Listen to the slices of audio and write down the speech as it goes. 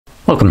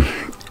Welcome.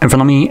 In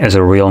front of me is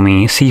a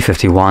Realme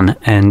C51,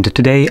 and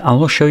today I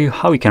will show you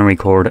how you can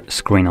record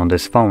screen on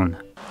this phone.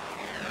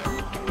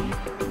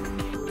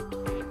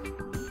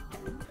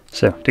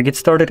 So to get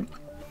started,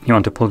 you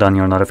want to pull down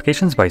your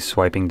notifications by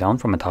swiping down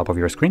from the top of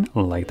your screen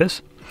like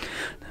this.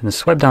 Then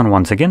swipe down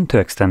once again to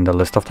extend the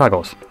list of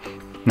toggles.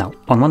 Now,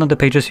 on one of the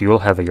pages you will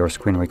have your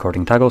screen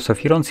recording toggle, so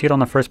if you don't see it on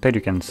the first page,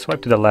 you can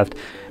swipe to the left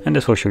and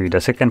this will show you the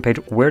second page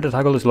where the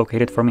toggle is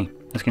located for me.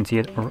 As you can see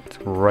it's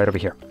right over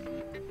here.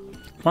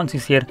 Once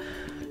you see it,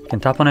 you can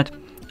tap on it.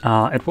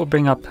 It will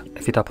bring up,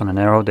 if you tap on an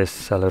arrow,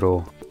 this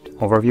little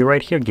overview right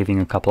here, giving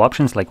you a couple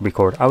options like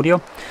record audio.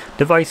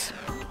 Device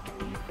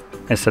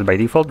is set by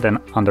default, then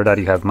under that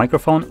you have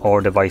microphone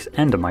or device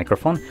and a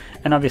microphone,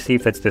 and obviously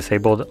if it's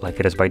disabled like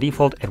it is by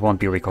default, it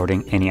won't be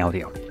recording any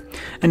audio.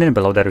 And then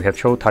below that we have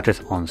show touches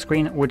on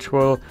screen, which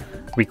will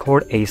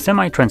record a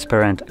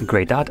semi-transparent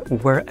gray dot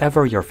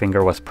wherever your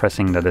finger was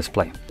pressing the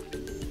display.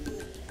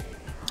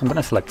 I'm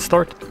gonna select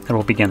start, it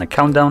will begin a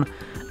countdown,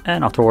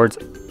 and afterwards,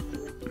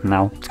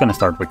 now it's gonna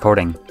start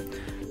recording.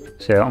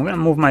 So I'm gonna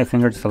move my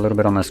finger just a little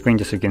bit on the screen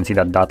just so you can see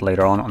that dot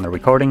later on the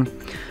recording,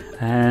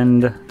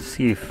 and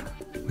see if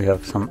we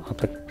have some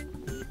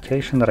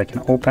application that I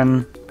can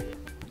open,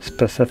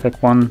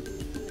 specific one,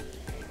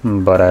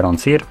 but I don't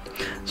see it.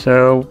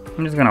 So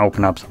I'm just gonna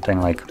open up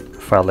something like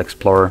File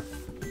Explorer.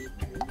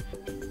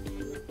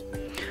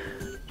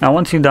 Now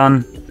once you're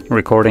done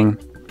recording,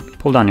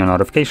 pull down your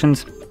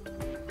notifications,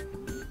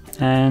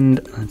 and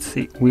let's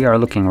see, we are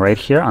looking right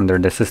here under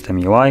the system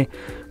UI.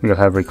 We'll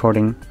have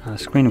recording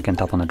screen. We can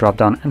tap on the drop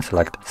down and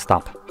select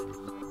stop.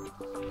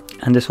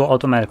 And this will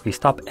automatically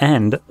stop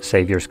and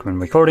save your screen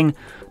recording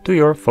to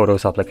your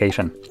Photos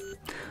application.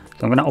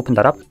 So I'm gonna open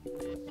that up.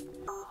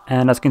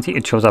 And as you can see,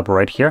 it shows up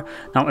right here.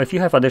 Now, if you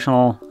have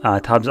additional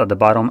tabs at the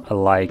bottom,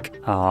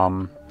 like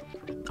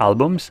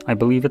albums, I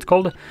believe it's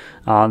called,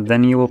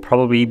 then you will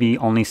probably be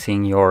only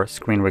seeing your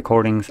screen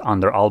recordings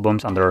under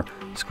albums, under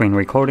screen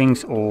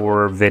recordings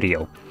or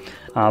video.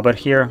 But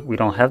here we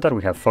don't have that,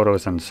 we have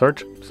photos and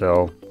search,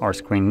 so our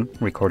screen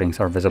recordings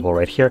are visible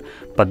right here,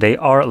 but they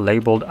are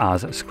labeled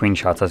as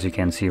screenshots, as you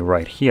can see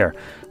right here.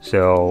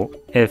 So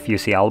if you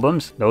see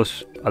albums,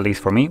 those, at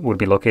least for me, would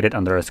be located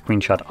under a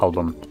screenshot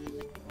album.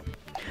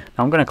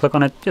 Now I'm going to click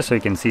on it just so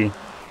you can see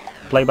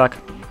playback.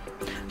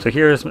 So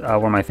here's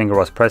where my finger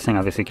was pressing.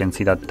 Obviously you can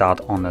see that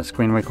dot on the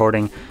screen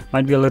recording.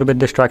 Might be a little bit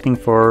distracting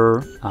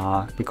for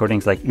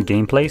recordings like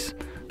gameplays,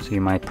 so you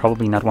might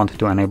probably not want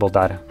to enable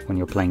that when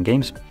you're playing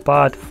games,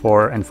 but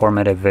for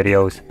informative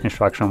videos,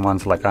 instruction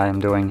ones like I am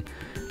doing,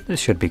 this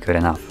should be good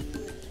enough.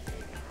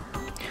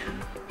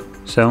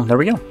 So there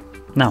we go.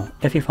 Now,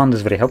 if you found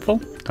this video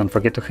helpful, don't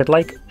forget to hit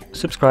like,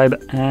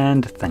 subscribe,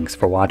 and thanks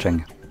for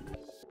watching.